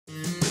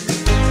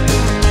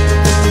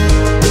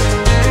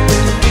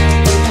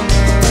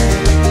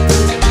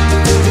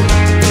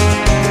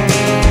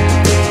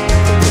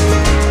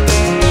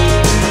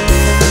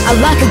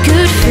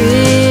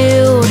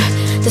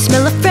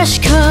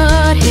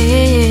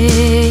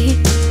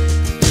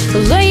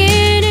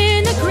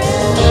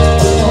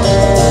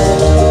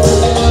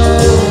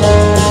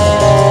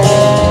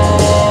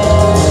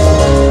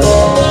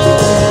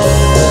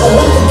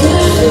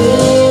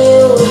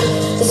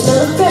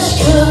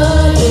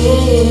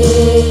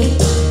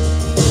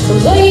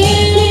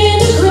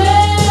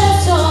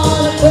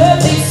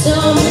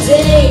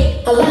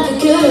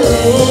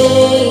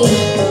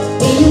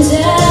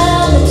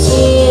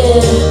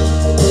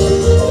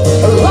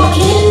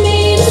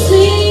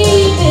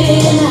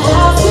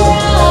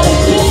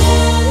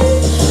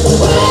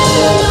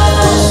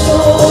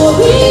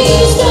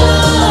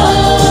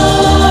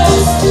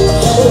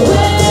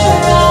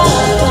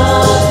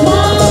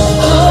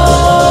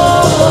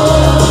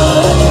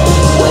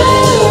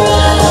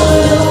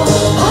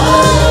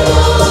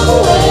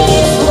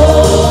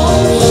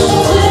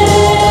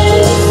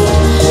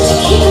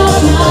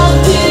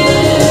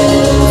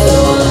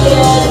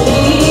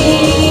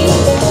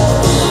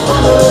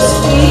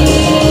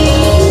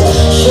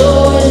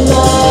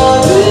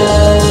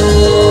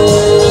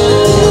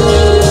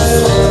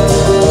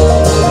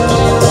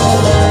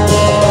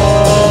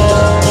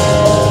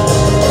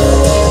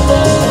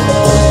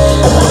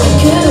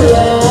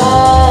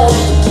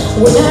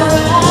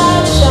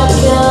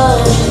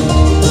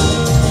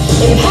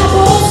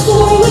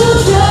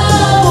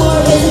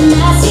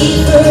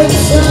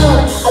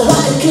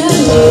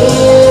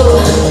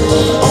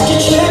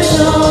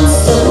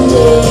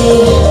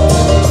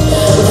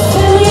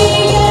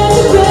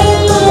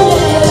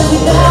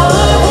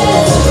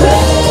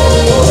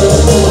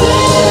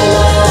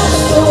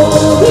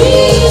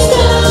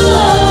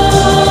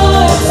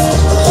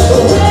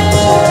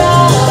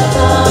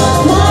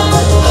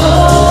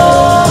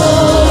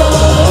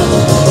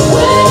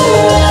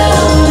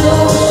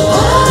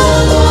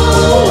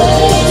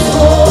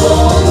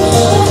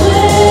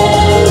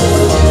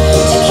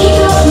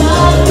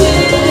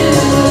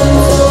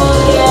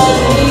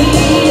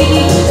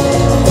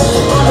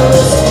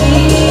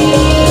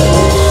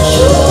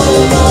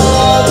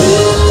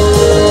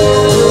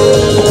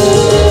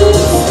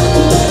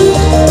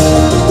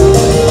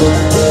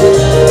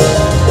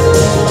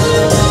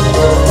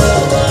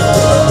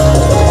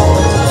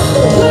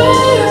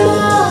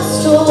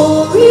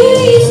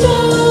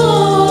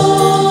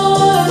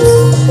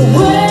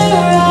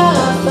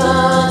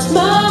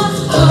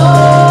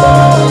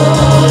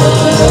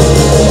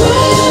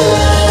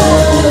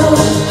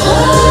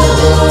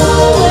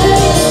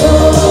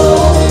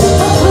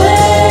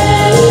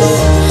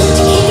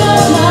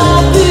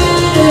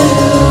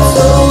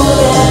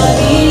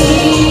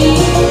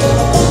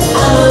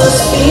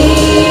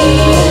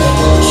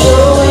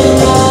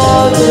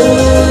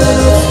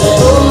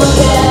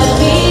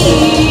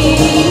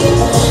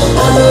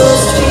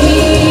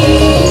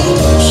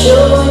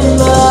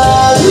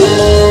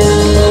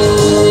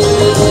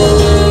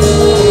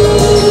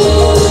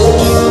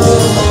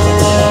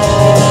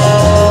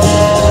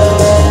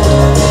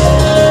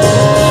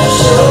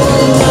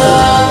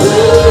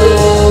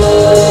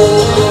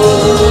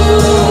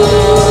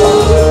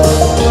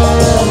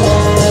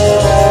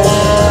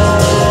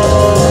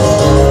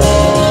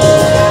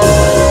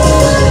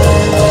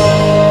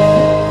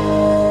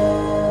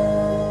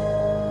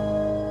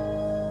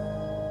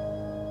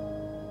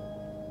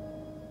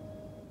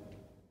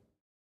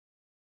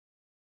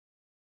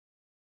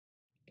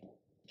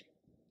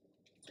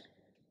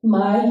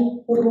my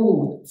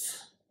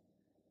roots.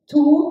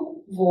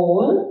 To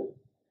wall,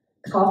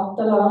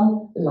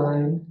 Catalan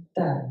line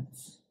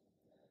dance.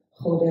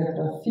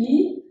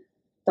 Choreographie,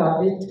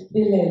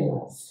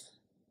 Villellas.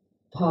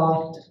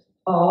 Part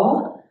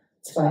A,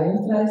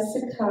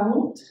 32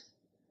 Count.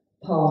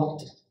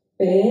 Part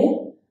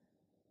B,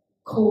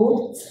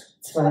 kurz,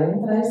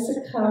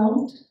 32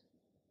 Count.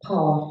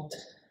 Part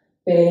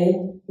B,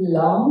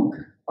 lang,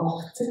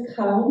 18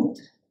 Count.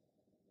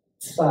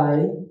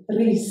 2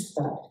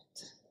 Restart.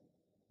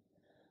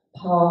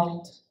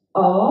 Part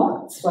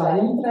A,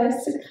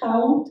 32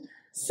 Count,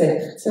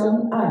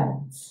 Sektion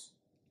 1.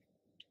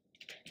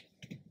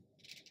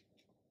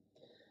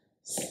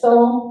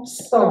 Stomp,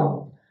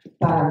 stomp,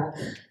 back,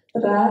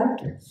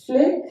 drag,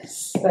 flick,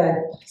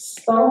 step,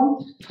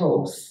 stomp,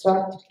 toe,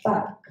 strut,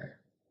 back.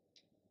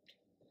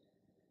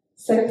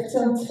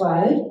 Sektion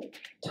 2,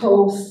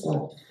 toe,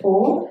 strut,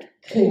 vor,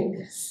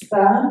 kick,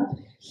 stamp,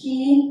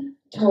 heel,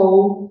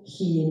 toe,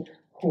 heel,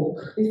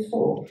 hook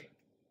before.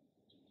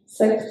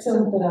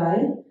 Sektion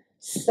 3,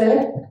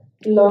 step,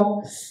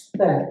 lock,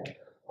 step,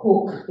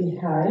 hook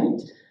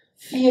behind,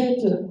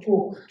 viertel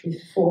hook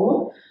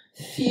before,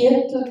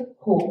 viertel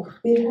hook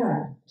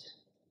behind.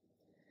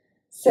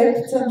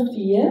 Sektion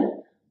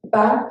 4,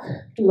 back,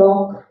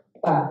 lock,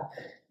 back,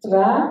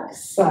 drag,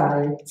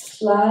 side,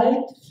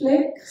 slide,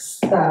 flick,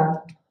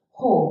 stamp,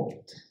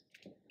 hold.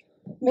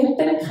 Mit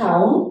dem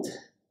Count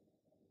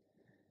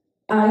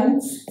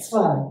 1,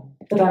 2,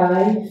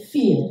 3,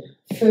 4,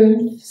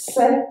 5,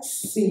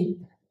 6,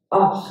 7,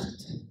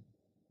 8.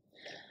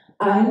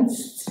 1,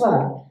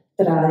 2,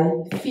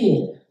 3,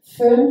 4,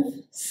 5,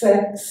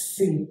 6,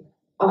 7,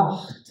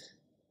 8.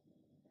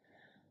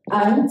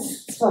 1,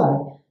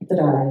 2,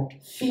 3,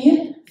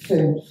 4,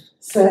 5,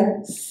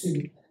 6,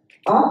 7,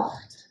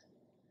 8.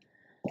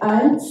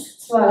 1,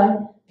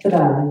 2,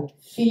 3,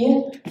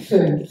 4,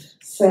 5,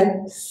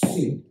 6,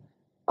 7,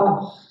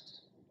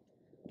 8.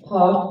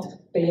 Part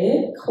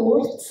B,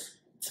 kurz,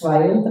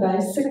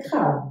 32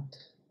 Count.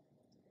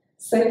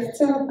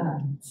 Sektion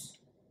 1.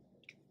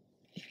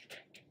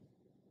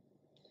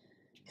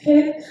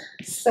 Kick,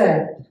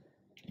 step,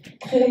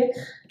 kick,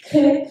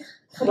 kick,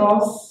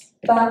 cross,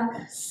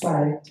 back,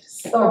 side,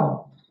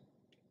 stomp.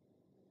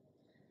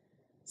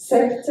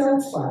 Sektion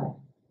 2.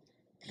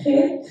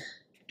 Kick,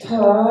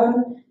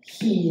 turn,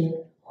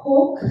 heel,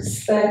 hook,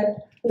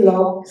 step,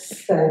 lock,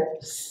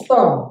 step,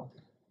 stomp.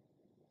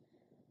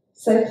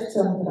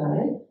 Sektion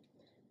 3.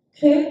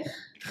 Kick,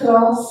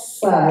 cross,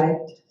 side,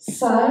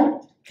 side,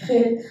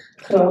 kick,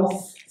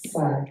 cross,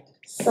 side,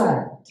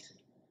 side.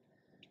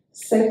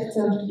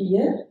 Sektion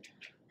 4.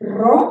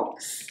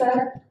 Rock,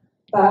 step,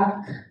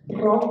 back,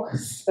 rock,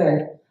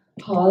 step,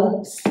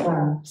 halb,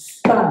 stamp,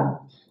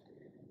 stamp.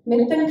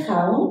 Mit dem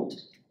Count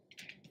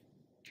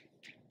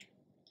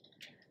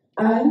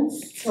 1,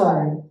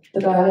 2,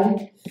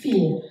 3,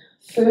 4,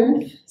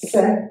 5,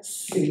 6,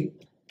 7,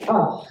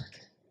 8.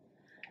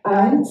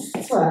 1,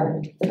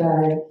 2,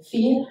 3,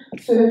 4,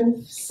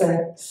 5,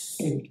 6,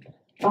 7,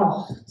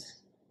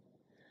 8.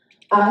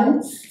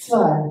 1,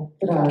 2,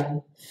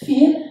 3,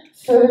 4,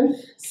 5,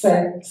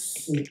 6,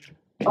 7,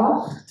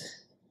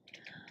 8.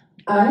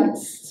 1,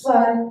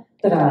 2,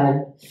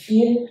 3,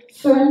 4,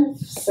 5,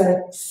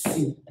 6,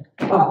 7,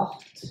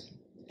 8.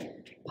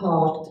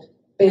 Part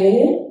B,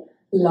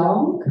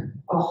 lang,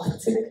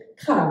 80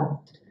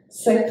 Count.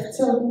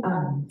 Sektion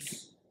 1.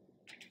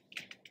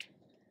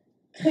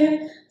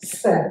 Kick,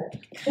 step,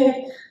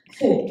 kick,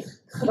 kick,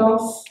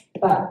 cross,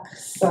 back,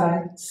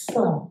 side,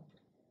 stomp.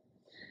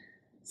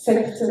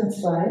 Sektion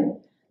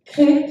 2.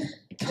 Kick,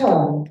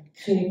 turn,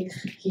 kick,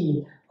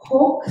 heel,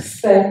 hook,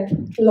 step,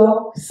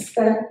 lock,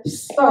 step,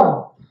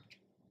 stomp.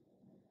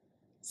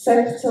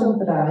 Sektion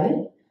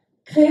 3.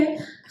 Kick,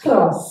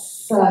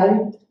 cross,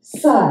 side,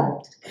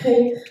 side,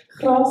 kick,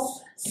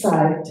 cross,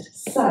 side,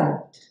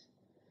 side.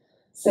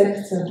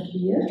 Sektion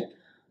 4.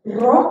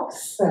 Rock,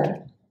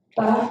 step,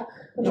 back,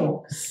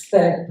 rock,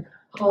 step,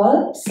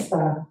 halb,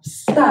 stamp,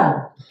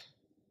 stamp.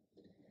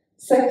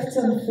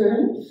 Sektion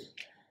 5.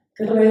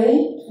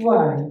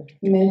 Grapevine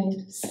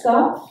mit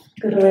Stuff,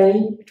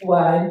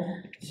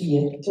 Grapevine,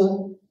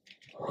 viertel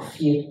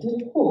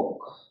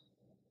hook.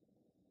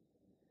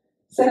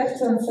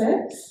 Sektion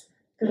 6.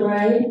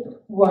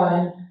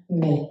 Grapevine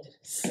mit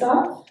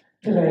Stuff,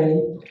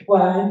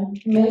 Grapevine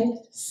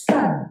mit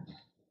Stamp.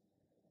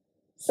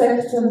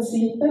 Sektion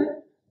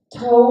 7.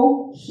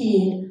 Toe,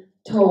 heel,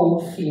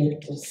 toe,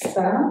 viertel,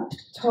 stamp,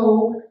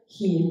 toe,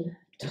 heel,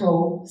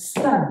 toe,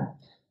 stamp.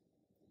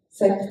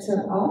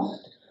 Sektion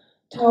 8.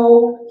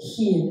 Toe,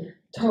 heel,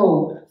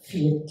 toe,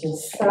 viertel,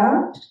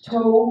 stamp,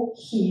 toe,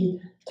 heel,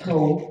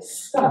 toe,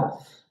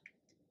 stuff.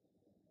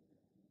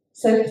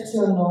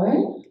 Sektion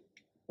 9.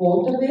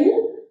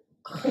 Vaudeville,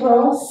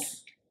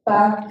 cross,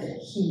 back,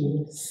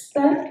 heel,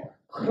 step,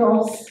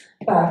 cross,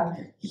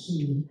 back,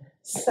 heel,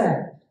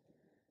 step.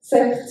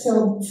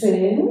 Sektion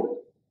 10.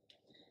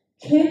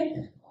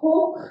 Kick,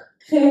 hook,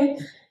 kick,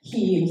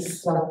 heel,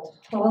 strut,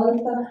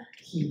 halber,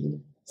 heel,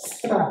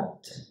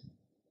 strut.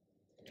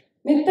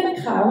 Mit dem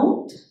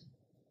Count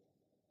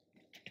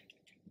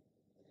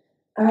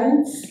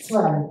 1,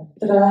 2,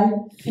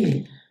 3,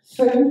 4,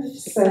 5,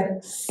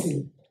 6,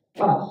 7,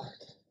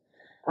 8.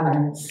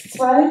 1,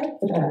 2,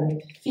 3,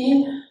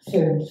 4,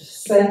 5,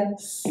 6,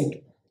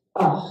 7,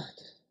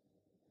 8.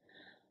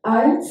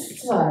 1,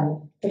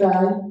 2,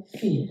 3,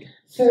 4,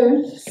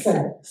 5,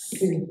 6,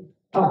 7,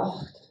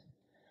 8.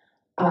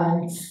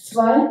 1,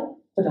 2,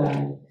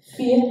 3,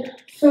 4,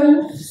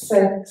 5,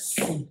 6,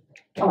 7,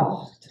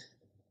 8.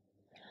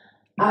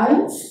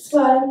 1,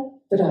 2,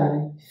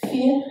 3,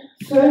 4,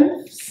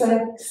 5,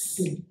 6,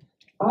 7,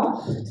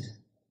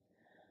 8.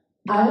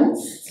 1,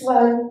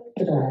 2,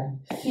 3,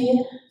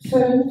 4,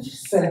 5,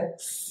 6,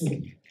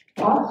 7,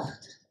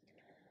 8.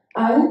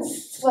 1,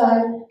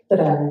 2,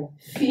 3,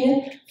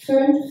 4,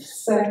 5,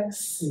 6,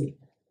 7,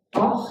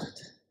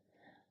 8.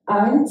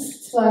 1,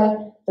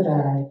 2,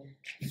 3,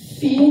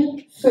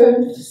 4,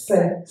 5,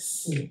 6,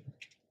 7,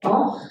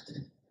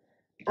 8.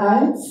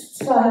 1,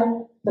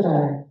 2,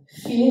 3,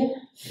 4,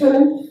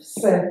 5,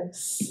 6,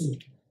 7,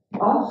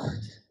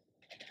 8.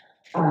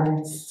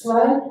 1,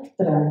 2,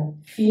 3,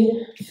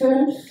 4,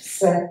 5,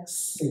 6,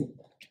 7,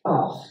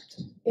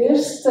 8.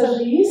 Erster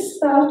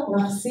Restart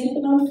nach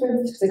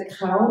 57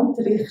 Count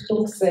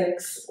Richtung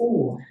 6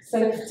 Uhr.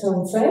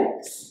 Sektion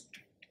 6.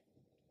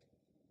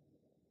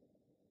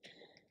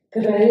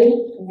 Grey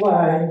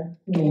Wire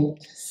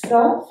mit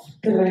Scuff,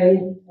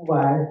 Grey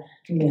Wire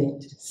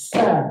mit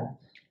Stamp.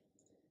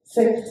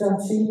 Sektion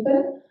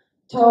 7.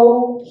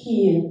 Toe,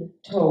 Heel,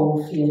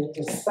 Toe,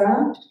 vierter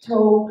Stamp,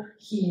 Toe,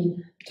 Heel,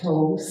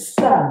 Toe,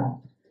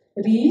 Stamp.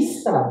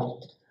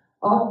 Restart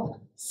ab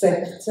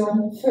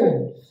Sektion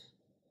 5.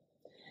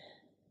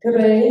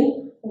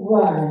 Grey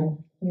Wire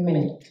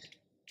mit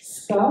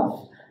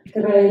Scuff,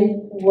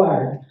 Grey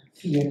Wire,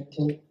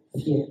 vierter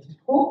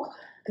Hook,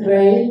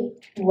 Grey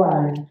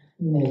Wire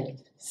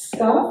mit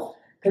Scuff,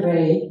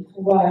 Grey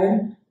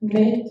Wire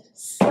mit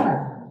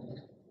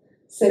Stamp.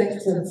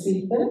 Sektion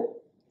 7.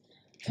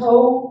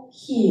 Toe,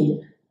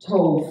 Heel,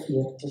 Toe,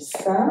 vierter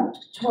Stamp,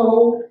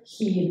 Toe,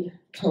 Heel,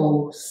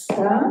 Toe,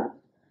 Stamp.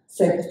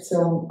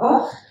 Sektion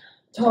 8.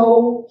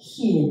 Toe,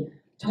 Heel,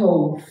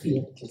 Toe,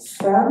 vierter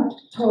Stamp,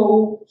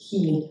 Toe,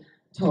 Heel,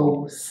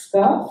 Toe,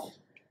 Scuff.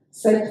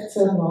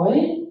 Sektion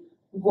 9.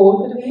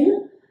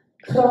 Vaudeville,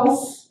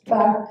 Cross,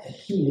 Back,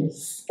 Heel,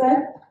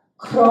 Step,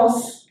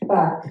 Cross,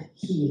 Back,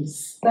 Heel,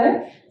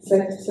 Step.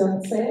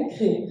 Sektion 10.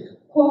 Kick,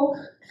 Hook,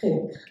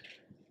 Kick,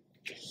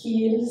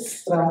 Heel,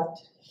 Strut,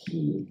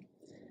 Heel.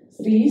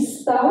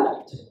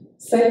 Restart,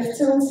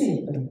 Sektion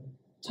 7.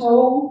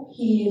 Toe,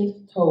 Heel,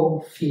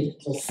 Toe,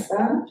 vierter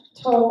Stamp,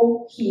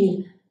 Toe,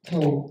 Heel,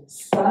 Toe,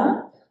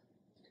 Stamp.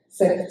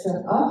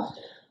 Sektion 8.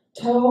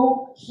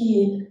 Toe,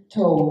 Heel,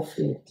 Toe,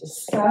 vierter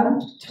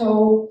Stamp,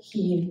 Toe,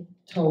 Heel,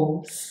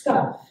 Toe,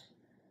 Scuff.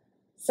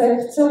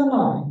 Sektion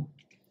 9.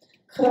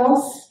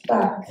 Cross,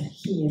 Back,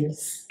 Heel,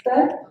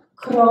 Step,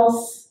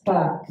 Cross,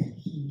 Back,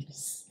 Heel,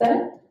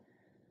 Step.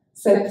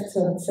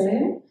 Sektion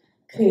 10.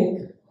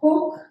 Kick,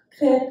 Hook,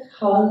 Kick,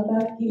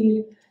 halber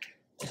Heel,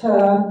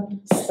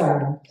 Turn,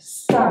 Stamp,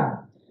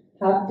 Stamp.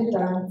 Happy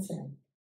dancing.